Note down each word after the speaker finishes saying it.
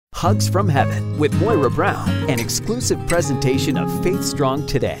Hugs from Heaven with Moira Brown, an exclusive presentation of Faith Strong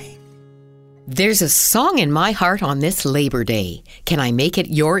Today. There's a song in my heart on this Labor Day. Can I make it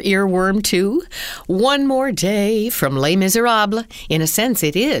your earworm too? One more day from Les Miserables. In a sense,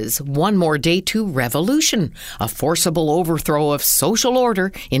 it is one more day to revolution, a forcible overthrow of social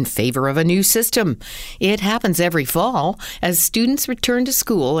order in favor of a new system. It happens every fall as students return to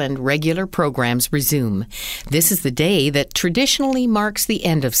school and regular programs resume. This is the day that traditionally marks the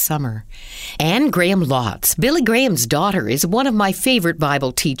end of summer. Anne Graham Lotz, Billy Graham's daughter, is one of my favorite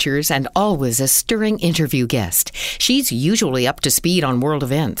Bible teachers and always a stirring interview guest. She's usually up to speed on world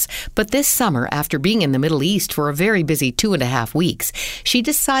events, but this summer, after being in the Middle East for a very busy 2.5 weeks, she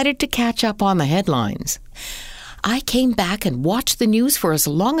decided to catch up on the headlines. I came back and watched the news for as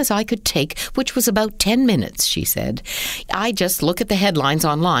long as I could take, which was about 10 minutes, she said. I just look at the headlines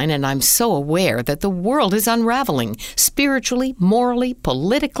online and I'm so aware that the world is unraveling, spiritually, morally,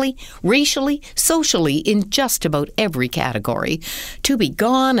 politically, racially, socially, in just about every category. To be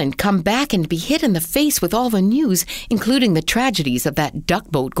gone and come back and be hit in the face with all the news, including the tragedies of that duck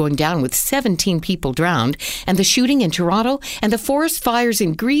boat going down with 17 people drowned, and the shooting in Toronto, and the forest fires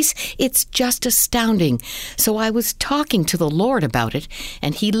in Greece, it's just astounding. So I was talking to the Lord about it,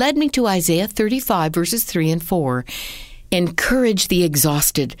 and he led me to Isaiah 35, verses 3 and 4. Encourage the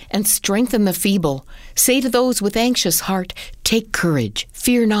exhausted and strengthen the feeble. Say to those with anxious heart, take courage,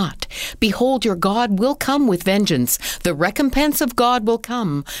 fear not. Behold, your God will come with vengeance. The recompense of God will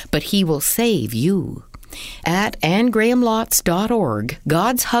come, but he will save you. At AnneGrahamLotz.org,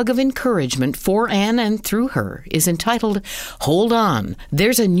 God's hug of encouragement for Anne and through her is entitled, Hold On,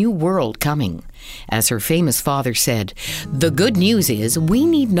 There's a New World Coming. As her famous father said, the good news is we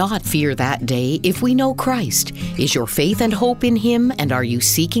need not fear that day if we know Christ. Is your faith and hope in him, and are you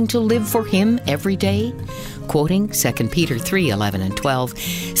seeking to live for him every day? Quoting 2 Peter 3:11 and 12,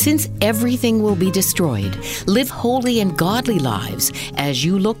 since everything will be destroyed, live holy and godly lives as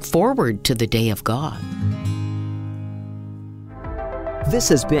you look forward to the day of God. This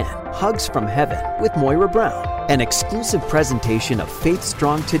has been Hugs from Heaven with Moira Brown, an exclusive presentation of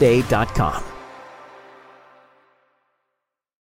FaithStrongToday.com.